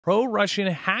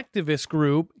Pro-Russian hacktivist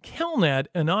group Killnet,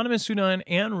 Anonymous Sudan,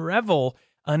 and Revel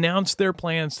announced their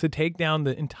plans to take down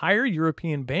the entire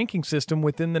European banking system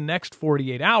within the next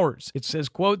 48 hours. It says,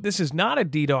 quote, "This is not a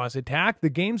DDoS attack. The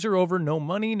games are over. No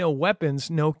money, no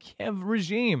weapons, no Kiev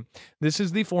regime. This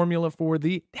is the formula for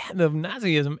the death of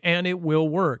Nazism, and it will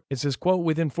work." It says, quote,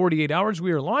 "Within 48 hours,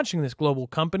 we are launching this global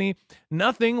company.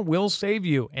 Nothing will save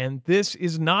you. And this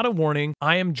is not a warning.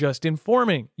 I am just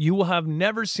informing. You will have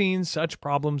never seen such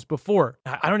problems before."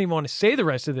 I don't even want to say the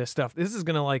rest of this stuff. This is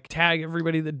going to like tag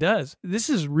everybody that does.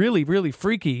 This is really, really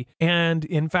freaky. And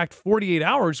in fact, 48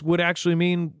 hours would actually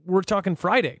mean we're talking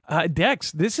Friday.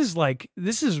 Dex, this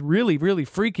is really, really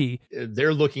freaky.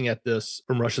 They're looking at this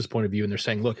from Russia's point of view, and they're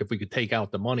saying, look, if we could take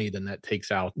out the money, then that takes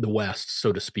out the West,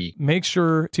 so to speak. Make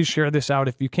sure to share this out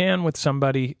if you can with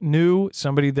somebody new,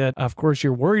 somebody that, of course,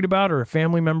 you're worried about, or a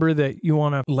family member that you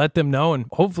want to let them know. And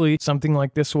hopefully something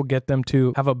like this will get them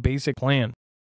to have a basic plan.